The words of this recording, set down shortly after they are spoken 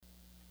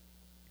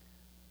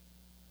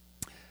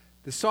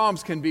The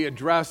Psalms can be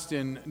addressed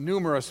in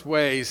numerous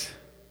ways.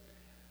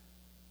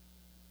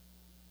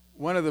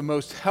 One of the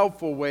most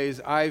helpful ways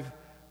I've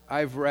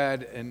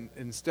read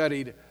and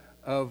studied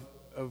of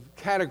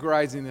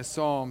categorizing the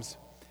Psalms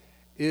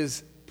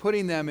is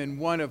putting them in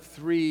one of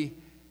three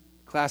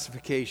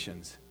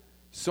classifications: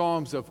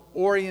 Psalms of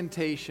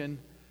orientation,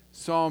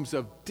 Psalms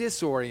of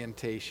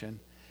disorientation,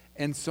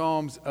 and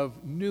Psalms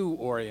of new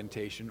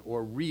orientation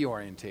or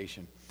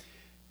reorientation.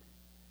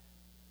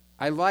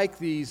 I like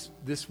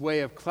this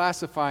way of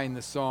classifying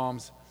the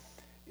Psalms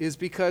is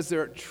because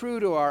they're true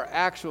to our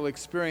actual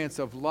experience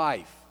of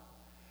life.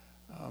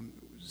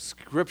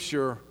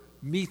 Scripture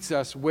meets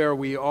us where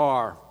we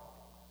are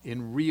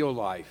in real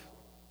life.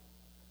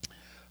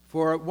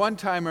 For at one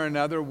time or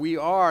another, we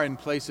are in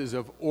places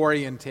of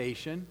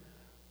orientation,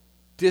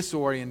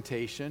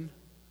 disorientation,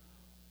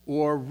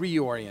 or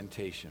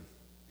reorientation.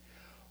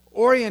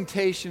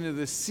 Orientation are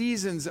the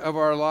seasons of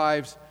our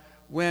lives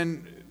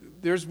when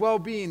there's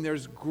well-being,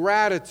 there's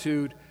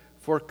gratitude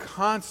for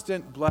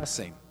constant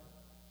blessing.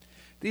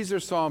 These are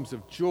Psalms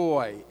of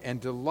joy and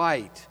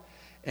delight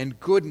and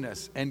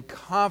goodness and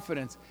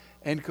confidence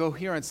and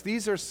coherence.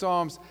 These are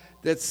Psalms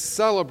that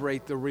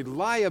celebrate the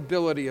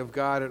reliability of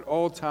God at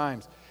all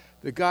times,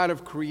 the God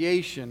of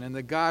creation and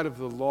the God of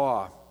the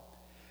law.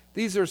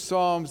 These are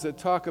Psalms that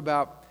talk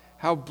about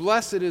how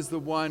blessed is the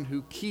one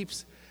who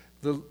keeps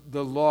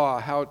the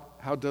law,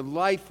 how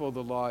delightful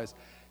the law is.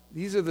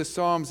 These are the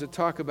Psalms that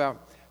talk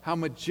about how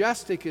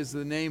majestic is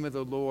the name of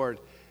the Lord,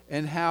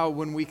 and how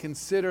when we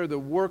consider the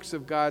works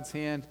of God's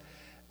hand,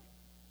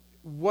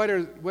 what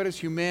is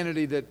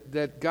humanity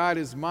that God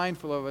is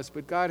mindful of us,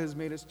 but God has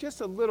made us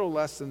just a little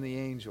less than the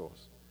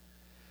angels.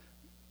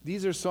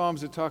 These are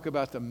Psalms that talk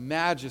about the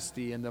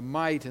majesty and the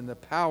might and the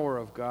power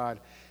of God,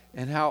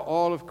 and how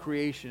all of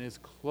creation is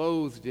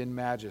clothed in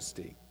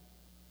majesty.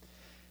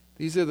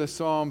 These are the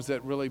Psalms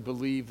that really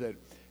believe that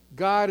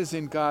God is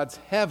in God's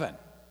heaven,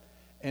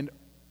 and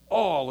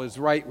all is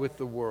right with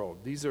the world.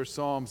 These are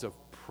Psalms of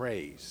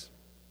praise.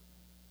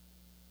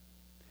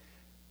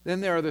 Then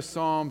there are the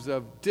Psalms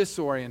of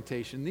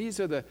disorientation. These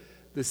are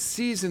the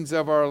seasons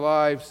of our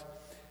lives,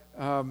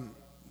 when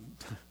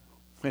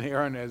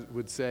Aaron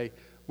would say,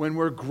 when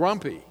we're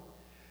grumpy,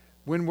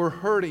 when we're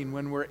hurting,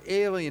 when we're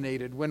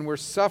alienated, when we're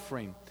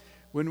suffering,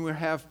 when we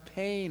have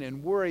pain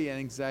and worry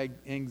and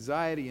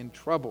anxiety and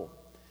trouble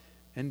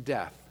and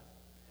death.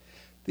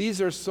 These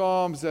are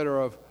Psalms that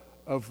are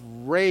of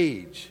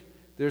rage.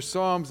 They're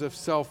Psalms of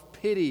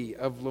self-pity,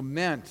 of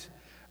lament,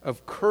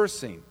 of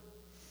cursing.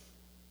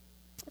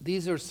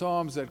 These are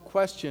Psalms that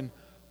question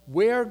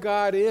where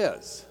God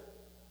is.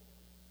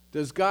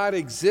 Does God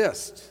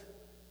exist?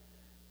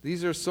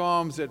 These are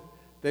Psalms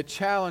that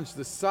challenge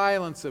the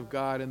silence of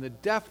God and the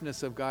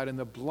deafness of God and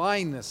the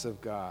blindness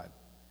of God.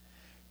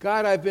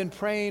 God, I've been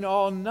praying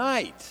all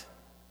night,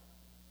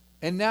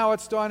 and now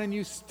it's dawn and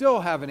you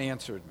still haven't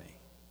answered me.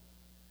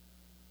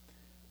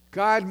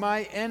 God,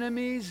 my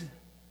enemies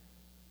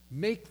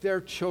make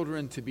their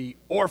children to be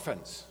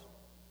orphans.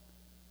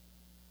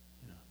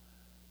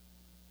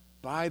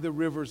 By the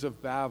rivers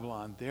of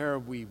Babylon, there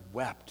we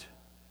wept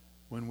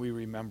when we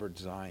remembered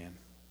Zion.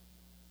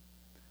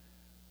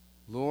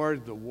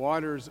 Lord, the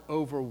waters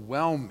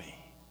overwhelm me.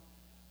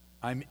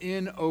 I'm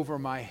in over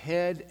my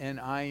head and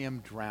I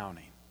am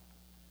drowning.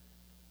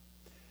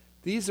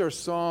 These are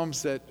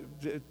Psalms that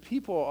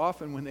people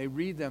often, when they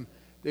read them,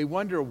 they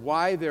wonder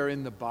why they're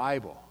in the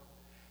Bible.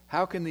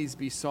 How can these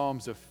be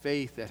Psalms of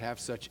faith that have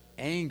such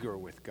anger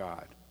with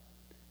God?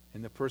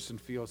 And the person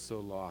feels so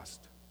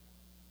lost.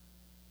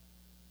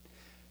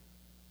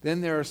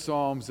 Then there are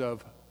Psalms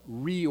of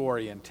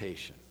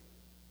reorientation.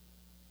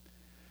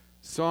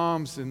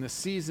 Psalms in the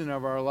season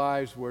of our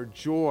lives where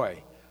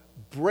joy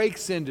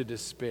breaks into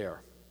despair,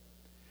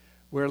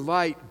 where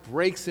light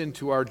breaks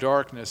into our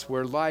darkness,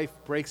 where life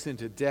breaks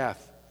into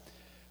death,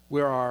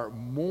 where our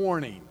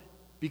mourning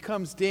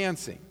becomes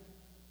dancing.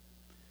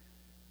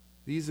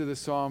 These are the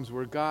Psalms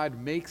where God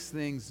makes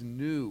things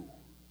new.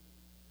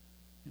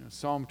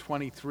 Psalm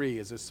 23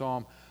 is a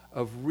psalm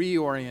of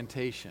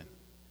reorientation.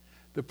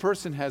 The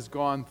person has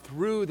gone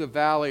through the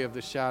valley of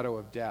the shadow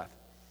of death,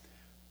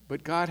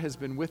 but God has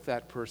been with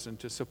that person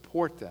to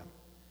support them,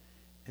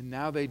 and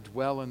now they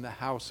dwell in the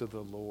house of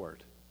the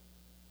Lord.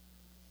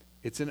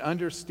 It's an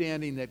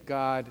understanding that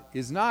God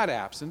is not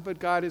absent, but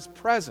God is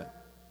present.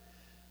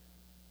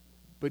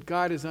 But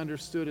God is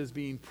understood as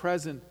being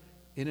present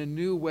in a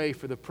new way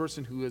for the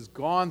person who has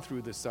gone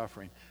through the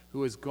suffering,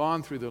 who has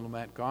gone through the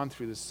lament, gone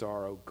through the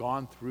sorrow,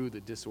 gone through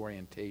the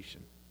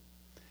disorientation.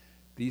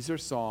 These are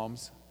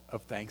Psalms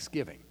of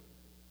thanksgiving.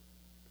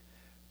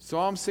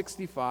 Psalm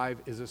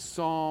 65 is a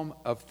psalm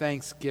of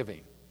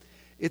thanksgiving.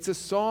 It's a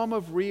psalm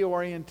of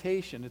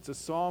reorientation. It's a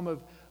psalm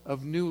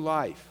of new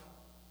life.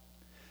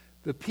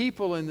 The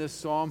people in this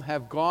psalm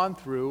have gone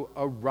through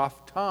a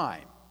rough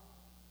time.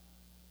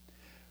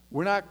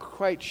 We're not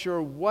quite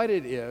sure what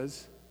it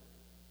is,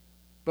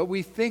 but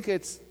we think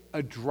it's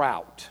a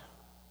drought.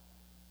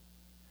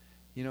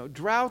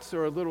 Droughts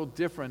are a little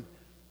different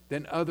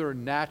than other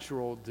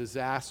natural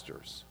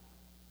disasters.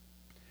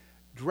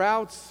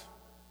 Droughts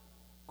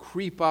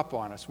creep up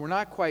on us. We're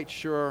not quite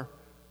sure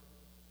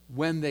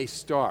when they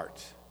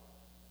start,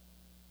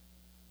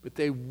 but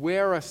they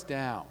wear us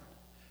down.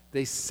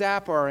 They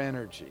sap our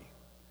energy.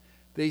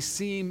 They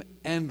seem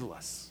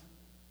endless.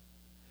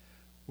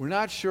 We're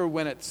not sure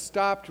when it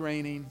stopped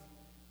raining,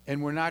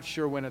 and we're not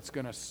sure when it's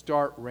going to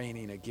start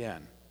raining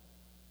again.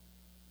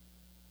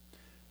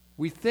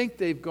 We think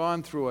they've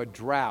gone through a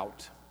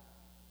drought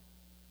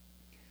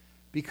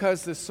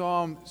because the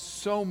psalm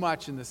so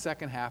much in the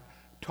second half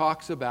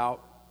talks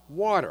about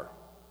water.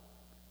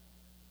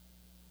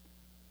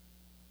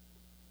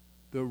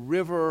 The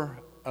river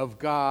of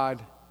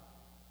God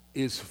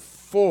is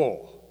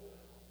full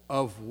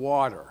of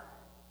water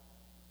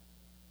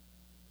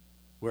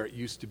where it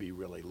used to be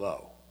really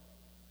low.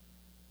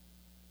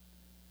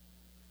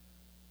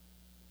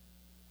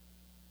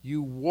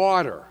 You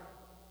water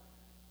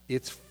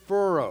its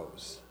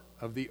furrows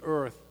of the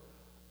earth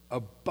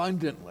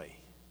abundantly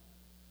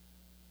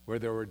where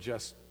there were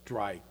just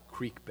dry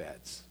creek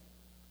beds.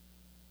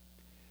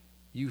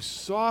 You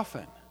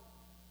soften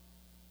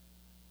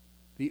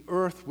the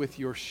earth with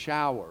your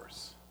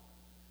showers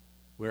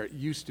where it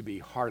used to be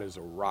hard as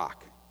a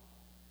rock.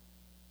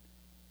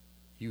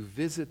 You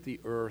visit the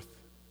earth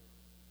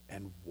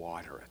and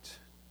water it.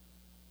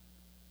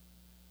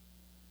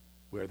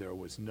 Where there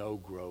was no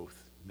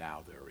growth,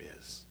 now there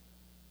is.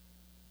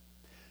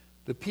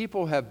 The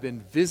people have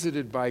been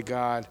visited by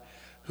God,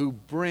 who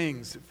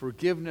brings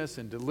forgiveness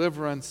and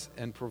deliverance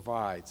and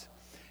provides.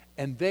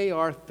 And they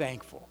are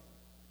thankful.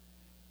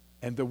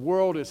 And the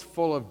world is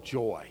full of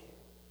joy.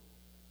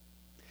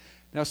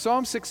 Now,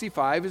 Psalm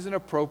 65 is an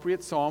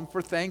appropriate psalm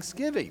for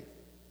thanksgiving.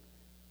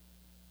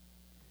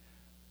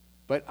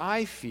 But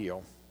I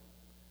feel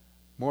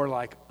more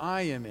like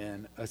I am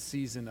in a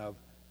season of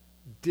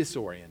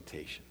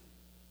disorientation.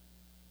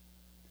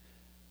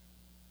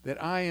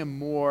 That I am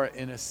more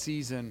in a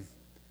season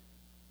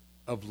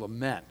of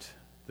lament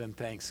than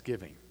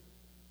thanksgiving.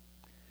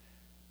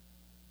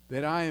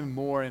 That I am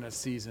more in a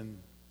season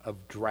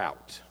of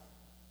drought.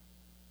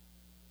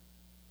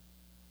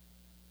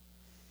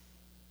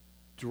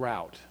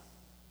 Drought.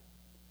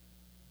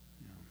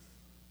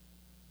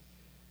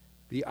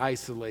 The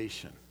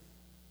isolation.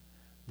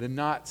 The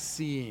not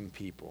seeing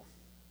people.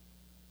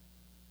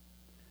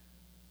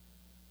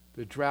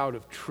 The drought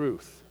of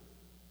truth.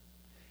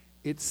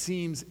 It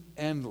seems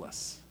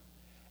endless,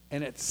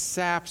 and it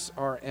saps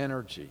our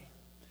energy,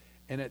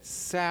 and it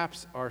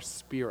saps our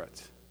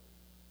spirit.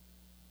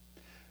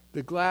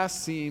 The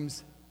glass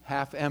seems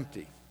half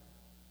empty.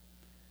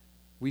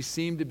 We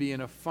seem to be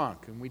in a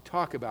funk, and we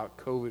talk about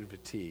COVID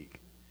fatigue.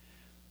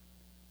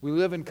 We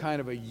live in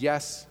kind of a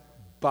yes,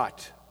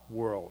 but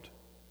world.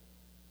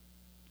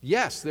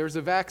 Yes, there's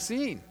a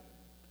vaccine,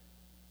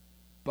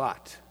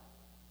 but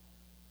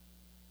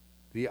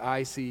the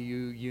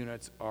ICU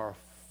units are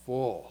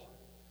full,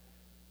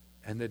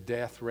 and the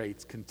death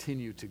rates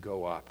continue to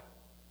go up.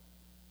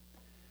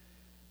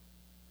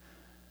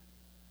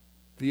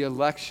 The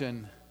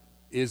election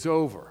is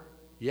over,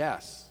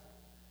 yes,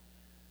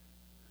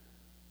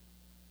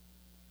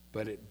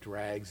 but it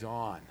drags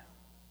on.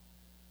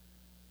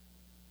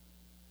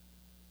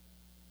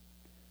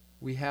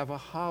 We have a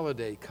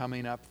holiday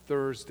coming up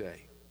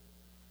Thursday,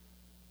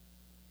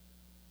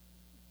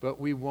 but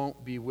we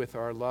won't be with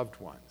our loved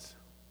ones.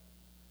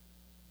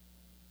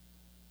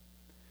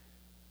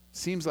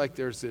 Seems like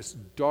there's this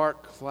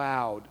dark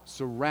cloud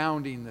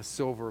surrounding the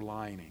silver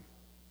lining.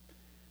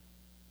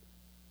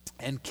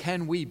 And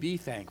can we be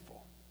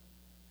thankful?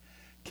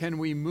 Can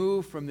we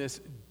move from this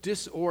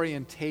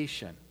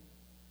disorientation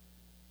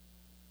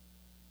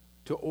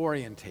to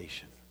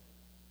orientation?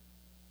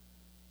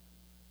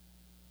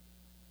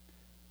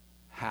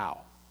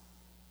 How?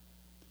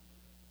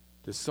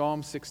 Does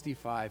Psalm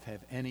 65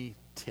 have any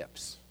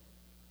tips?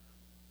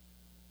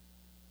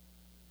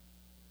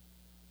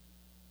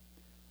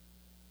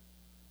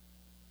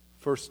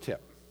 First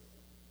tip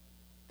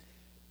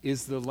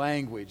is the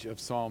language of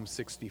Psalm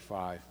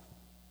 65.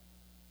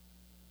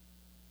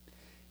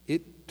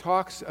 It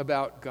talks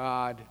about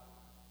God.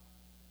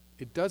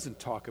 It doesn't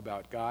talk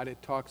about God.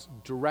 It talks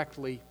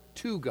directly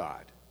to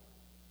God.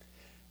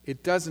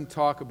 It doesn't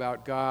talk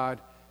about God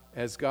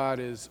as God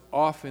is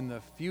off in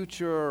the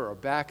future or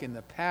back in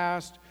the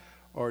past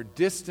or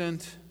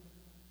distant.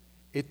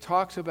 It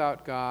talks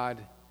about God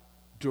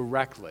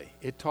directly.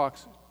 It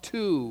talks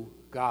to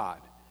God.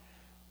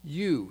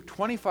 You,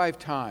 25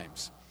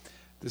 times,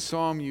 the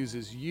psalm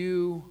uses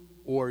you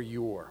or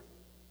your.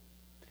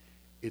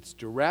 It's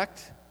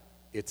direct,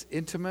 it's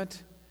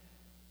intimate,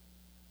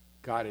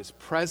 God is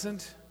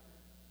present.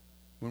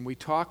 When we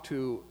talk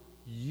to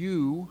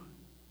you,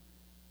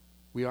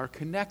 we are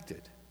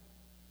connected.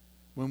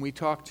 When we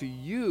talk to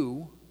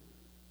you,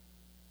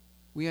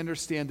 we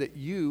understand that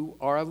you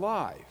are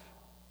alive.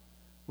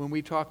 When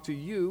we talk to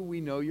you,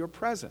 we know you're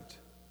present.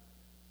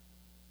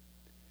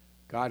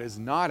 God is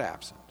not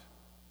absent.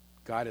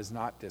 God is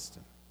not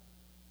distant.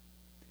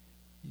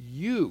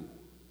 You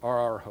are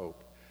our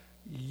hope.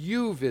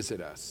 You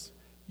visit us.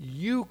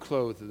 You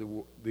clothe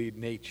the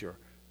nature.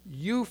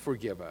 You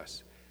forgive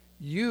us.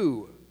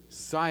 You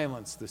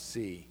silence the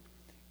sea.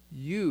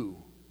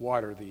 You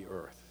water the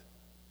earth.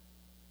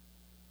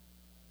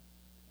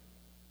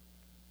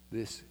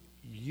 This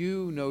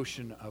you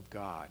notion of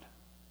God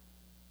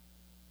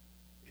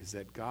is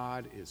that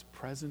God is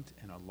present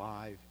and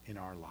alive in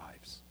our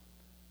lives.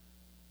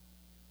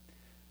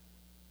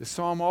 The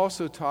psalm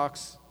also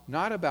talks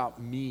not about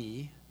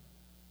me,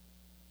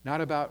 not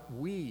about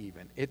we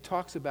even. It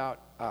talks about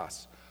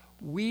us.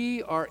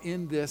 We are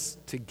in this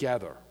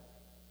together.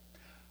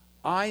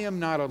 I am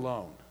not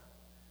alone.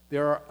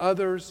 There are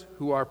others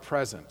who are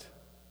present.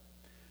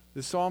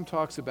 The psalm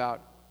talks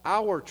about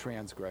our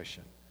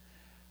transgression,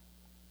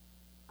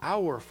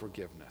 our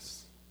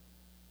forgiveness.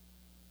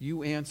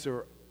 You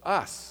answer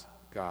us,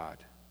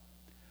 God.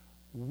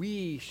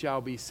 We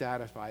shall be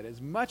satisfied. As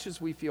much as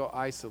we feel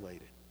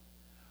isolated,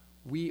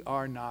 we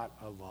are not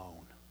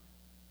alone.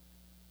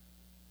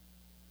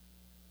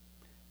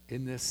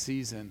 In this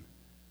season,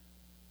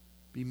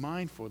 be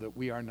mindful that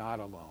we are not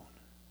alone,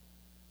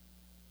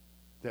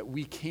 that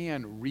we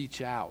can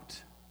reach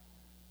out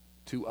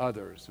to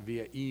others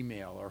via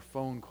email or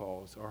phone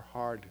calls or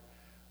hard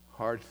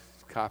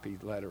copy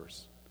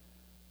letters.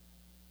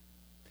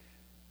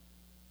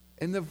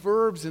 And the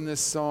verbs in this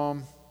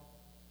psalm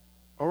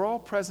are all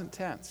present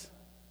tense.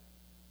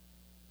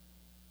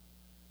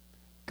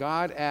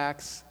 God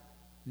acts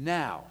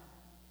now.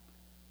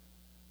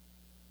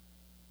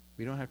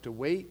 We don't have to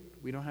wait.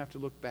 We don't have to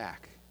look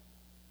back.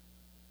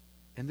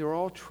 And they're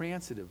all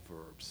transitive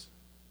verbs.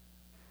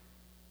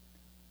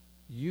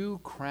 You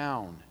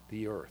crown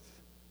the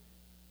earth.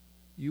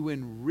 You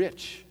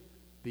enrich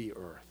the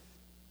earth.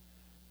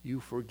 You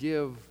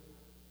forgive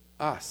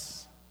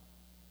us.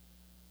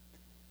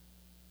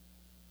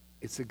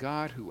 It's a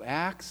God who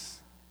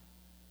acts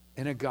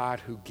and a God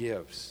who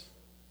gives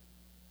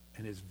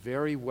and is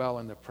very well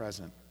in the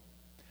present.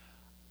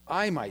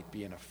 I might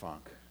be in a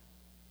funk,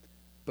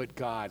 but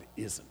God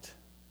isn't.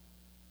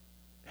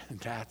 And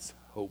that's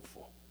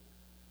hopeful.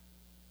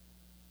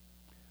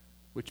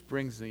 Which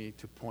brings me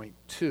to point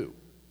 2.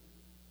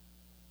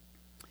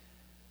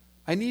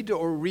 I need to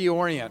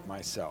reorient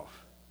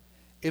myself.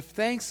 If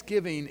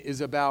Thanksgiving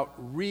is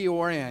about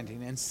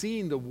reorienting and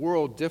seeing the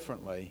world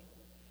differently,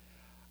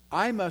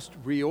 I must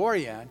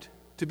reorient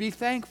to be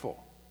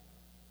thankful.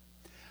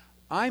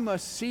 I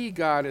must see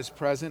God as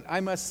present. I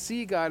must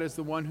see God as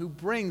the one who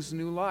brings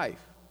new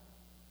life.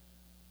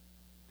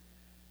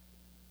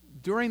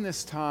 During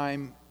this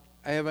time,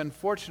 I have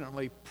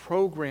unfortunately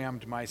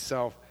programmed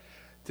myself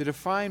to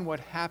define what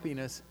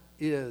happiness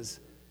is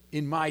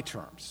in my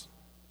terms.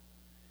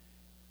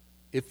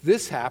 If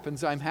this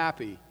happens, I'm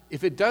happy.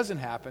 If it doesn't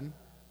happen,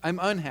 I'm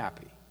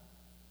unhappy.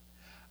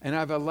 And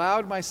I've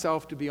allowed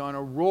myself to be on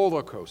a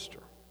roller coaster.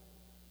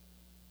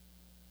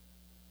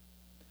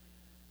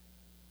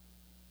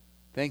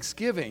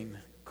 Thanksgiving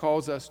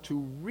calls us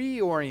to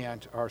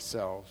reorient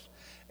ourselves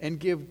and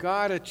give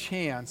God a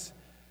chance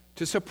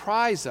to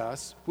surprise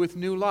us with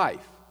new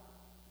life,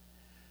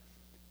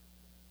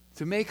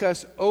 to make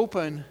us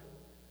open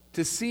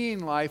to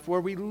seeing life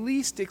where we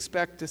least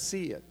expect to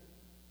see it,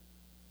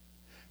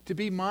 to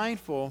be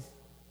mindful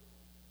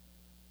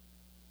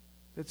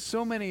that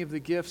so many of the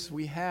gifts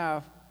we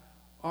have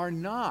are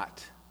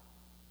not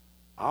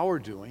our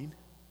doing,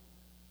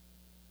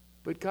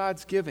 but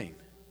God's giving,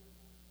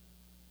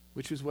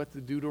 which is what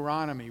the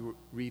Deuteronomy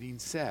reading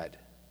said.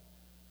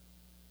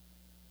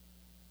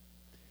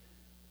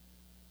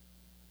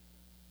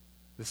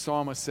 The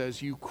psalmist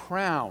says, you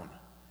crown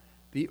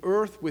the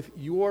earth with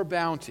your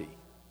bounty.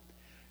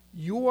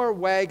 Your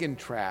wagon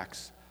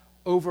tracks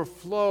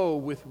overflow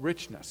with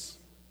richness.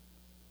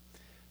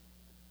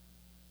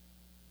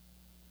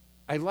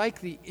 I like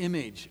the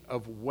image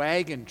of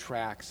wagon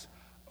tracks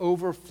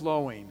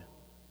overflowing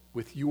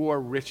with your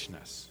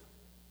richness.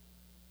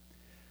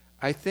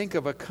 I think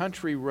of a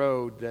country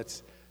road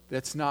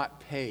that's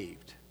not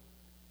paved.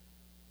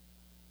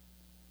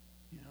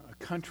 A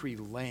country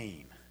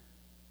lane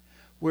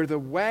where the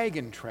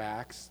wagon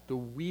tracks, the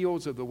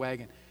wheels of the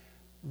wagon,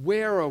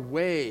 wear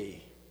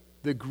away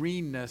the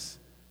greenness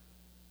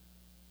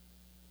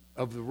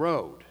of the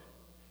road.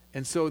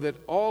 And so that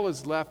all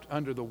is left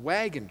under the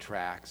wagon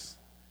tracks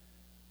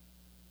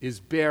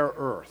is bare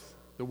earth.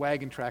 The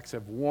wagon tracks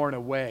have worn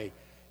away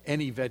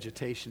any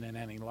vegetation and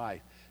any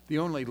life. The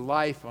only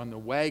life on the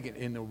wagon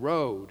in the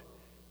road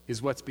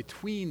is what's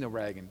between the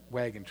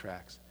wagon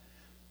tracks.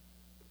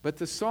 But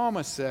the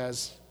psalmist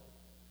says,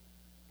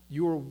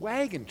 your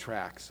wagon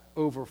tracks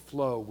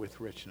overflow with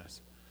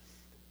richness.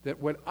 That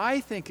what I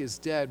think is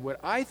dead, what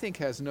I think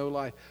has no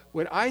life,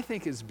 what I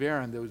think is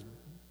barren, those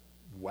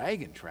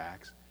wagon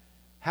tracks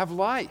have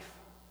life.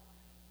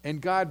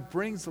 And God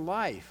brings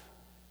life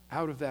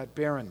out of that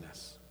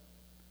barrenness.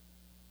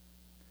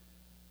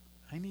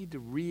 I need to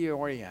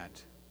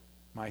reorient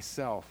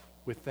myself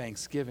with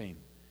thanksgiving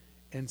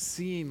and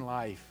seeing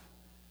life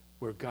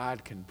where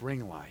God can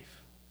bring life.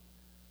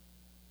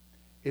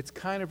 It's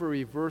kind of a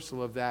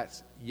reversal of that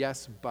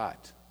yes,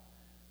 but.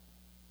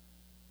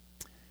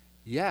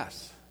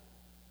 Yes,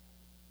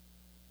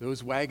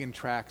 those wagon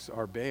tracks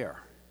are bare.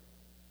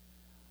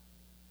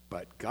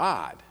 But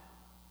God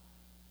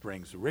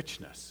brings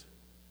richness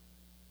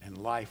and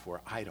life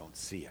where I don't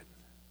see it.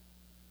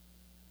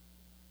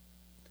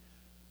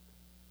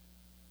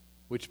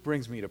 Which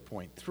brings me to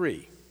point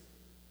 3.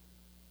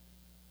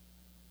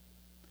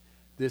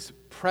 This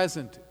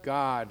present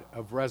God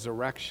of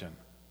resurrection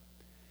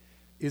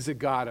is a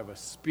God of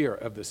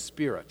the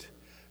Spirit.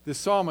 The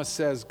psalmist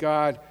says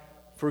God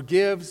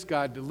forgives,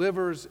 God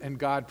delivers, and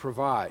God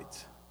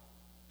provides.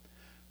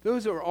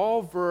 Those are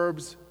all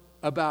verbs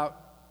about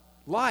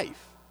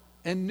life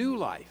and new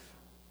life.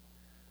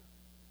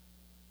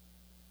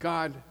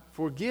 God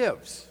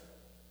forgives.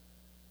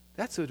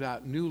 That's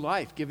about new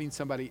life, giving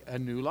somebody a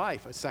new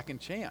life, a second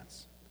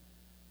chance.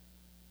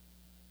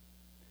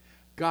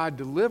 God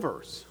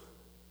delivers.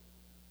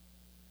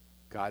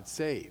 God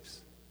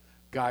saves.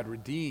 God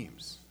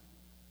redeems.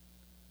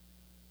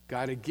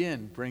 God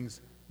again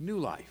brings new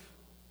life.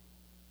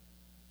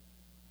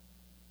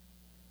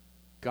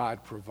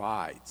 God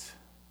provides.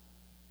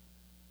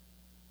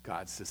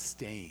 God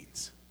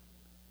sustains.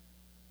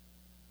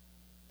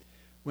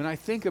 When I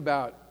think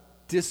about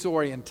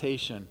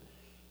disorientation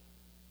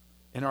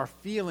and our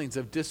feelings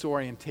of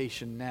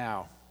disorientation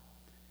now,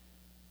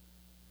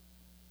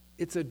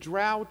 it's a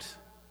drought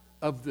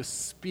of the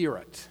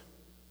Spirit.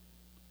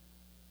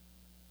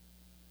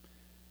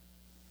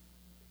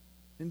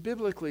 And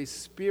biblically,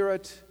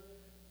 spirit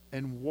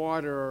and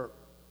water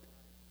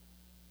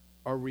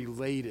are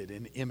related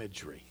in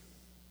imagery.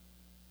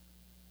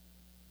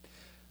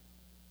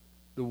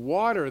 The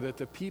water that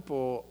the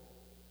people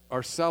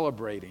are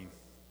celebrating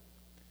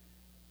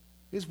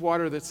is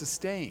water that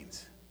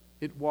sustains.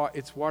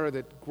 It's water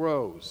that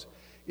grows.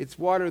 It's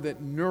water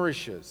that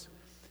nourishes.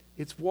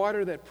 It's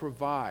water that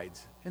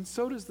provides. And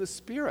so does the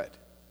Spirit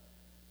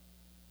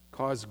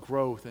cause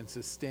growth and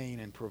sustain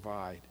and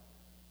provide.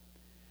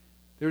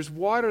 There's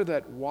water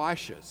that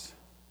washes.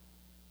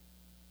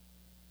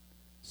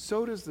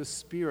 So does the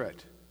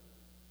Spirit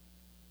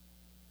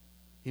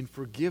in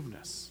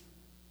forgiveness.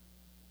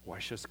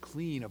 Wash us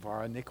clean of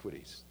our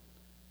iniquities.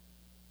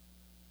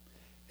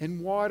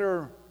 And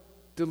water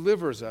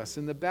delivers us.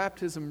 In the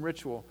baptism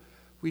ritual,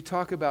 we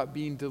talk about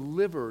being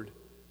delivered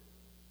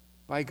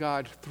by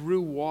God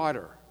through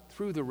water,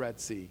 through the Red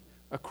Sea,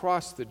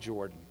 across the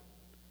Jordan,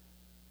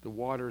 the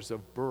waters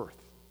of birth.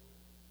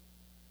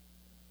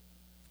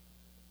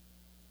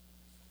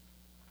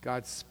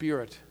 God's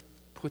Spirit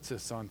puts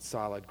us on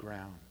solid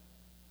ground.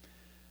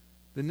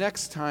 The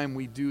next time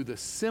we do the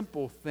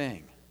simple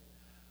thing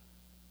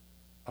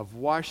of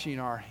washing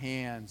our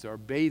hands or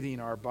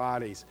bathing our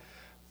bodies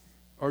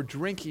or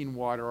drinking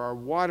water or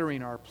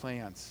watering our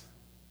plants,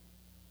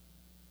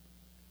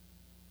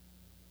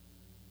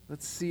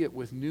 let's see it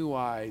with new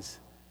eyes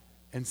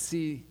and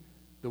see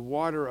the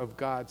water of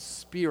God's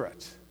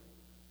Spirit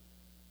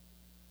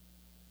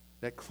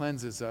that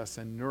cleanses us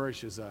and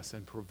nourishes us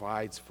and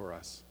provides for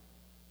us.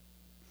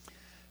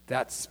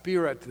 That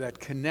Spirit that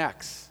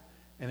connects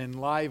and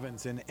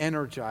enlivens and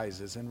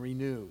energizes and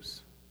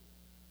renews.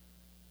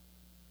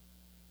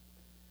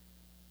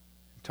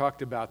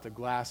 Talked about the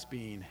glass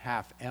being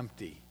half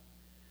empty.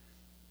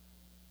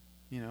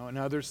 And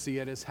others see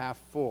it as half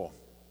full.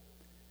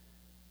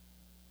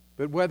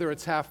 But whether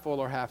it's half full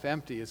or half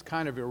empty is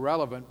kind of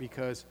irrelevant,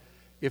 because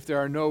if there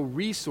are no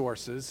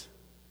resources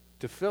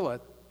to fill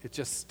it, it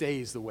just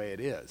stays the way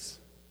it is.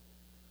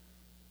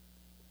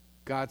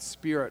 God's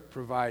Spirit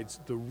provides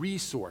the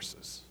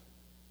resources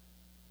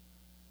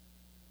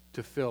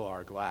to fill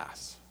our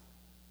glass.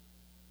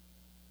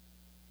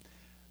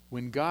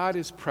 When God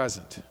is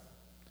present,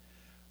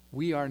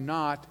 we are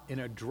not in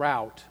a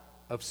drought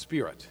of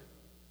spirit.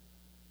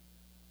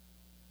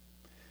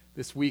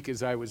 This week,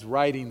 as I was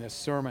writing this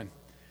sermon,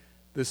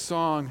 the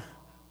song,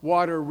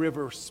 Water,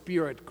 River,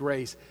 Spirit,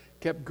 Grace,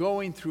 kept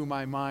going through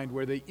my mind,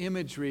 where the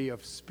imagery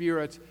of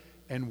spirit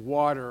and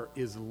water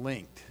is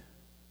linked.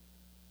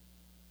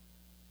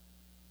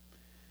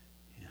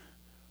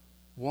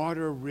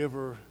 Water,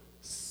 river,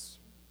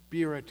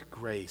 spirit,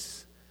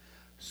 grace,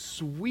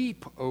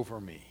 sweep over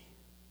me.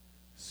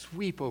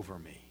 Sweep over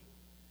me.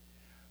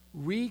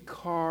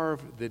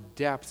 Recarve the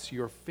depths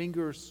your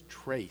fingers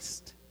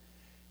traced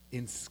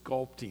in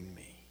sculpting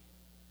me.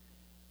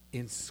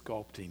 In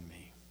sculpting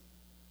me.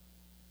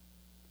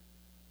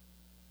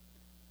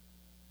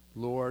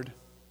 Lord,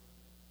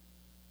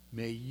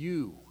 may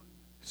you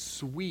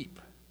sweep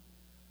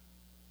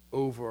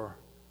over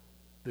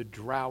the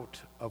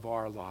drought of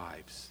our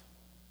lives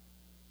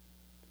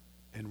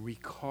and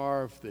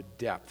recarve the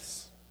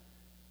depths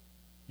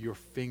your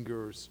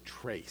fingers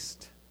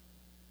traced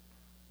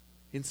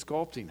in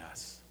sculpting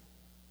us,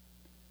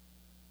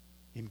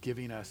 in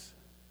giving us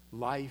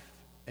life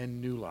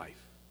and new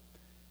life.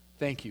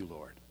 Thank you,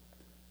 Lord,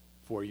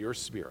 for your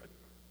Spirit.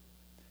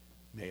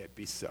 May it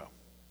be so.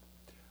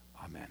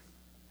 Amen.